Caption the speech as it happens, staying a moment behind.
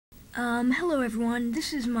Hello everyone,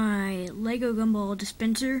 this is my Lego gumball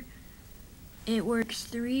dispenser. It works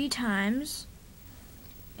 3 times,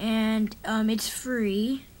 and it's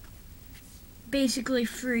free. Basically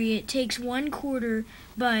free. It takes 1/4,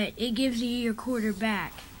 but it gives you your quarter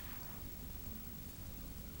back.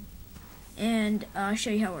 And I'll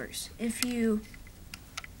show you how it works. If you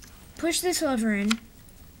push this lever in,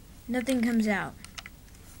 nothing comes out.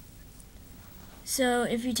 So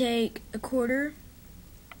if you take a quarter,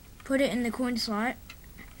 put it in the coin slot,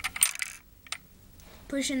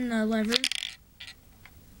 push in the lever,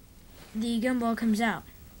 the gumball comes out.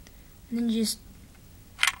 And then you just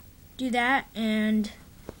do that and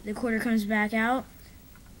the quarter comes back out.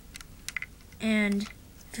 And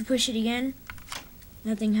if you push it again,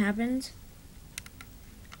 nothing happens.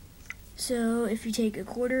 So if you take a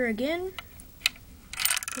quarter again,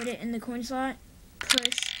 put it in the coin slot,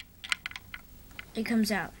 push, it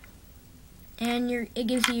comes out. And it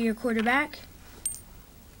gives you your quarter back,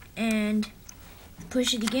 and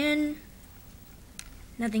push it again,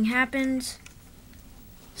 nothing happens.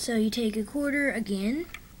 So you take a quarter again,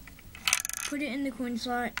 put it in the coin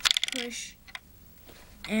slot, push,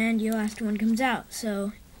 and your last one comes out.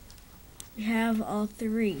 So you have all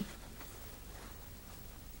 3.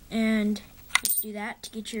 And just do that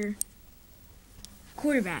to get your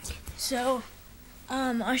quarter back. So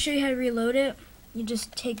I'll show you how to reload it. You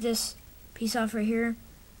just take this piece off right here,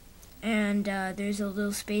 and there's a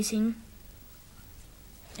little spacing,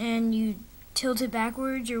 and you tilt it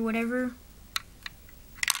backwards or whatever,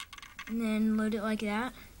 and then load it like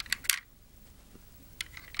that,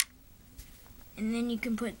 and then you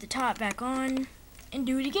can put the top back on and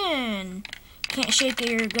do it again. Can't shake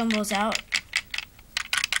your gumballs out.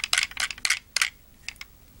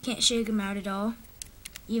 Can't shake them out at all,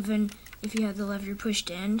 even if you have the lever pushed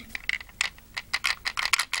in.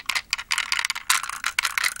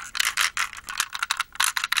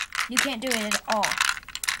 You can't do it at all.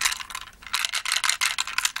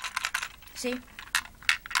 See?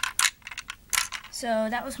 So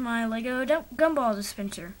that was my Lego gumball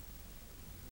dispenser.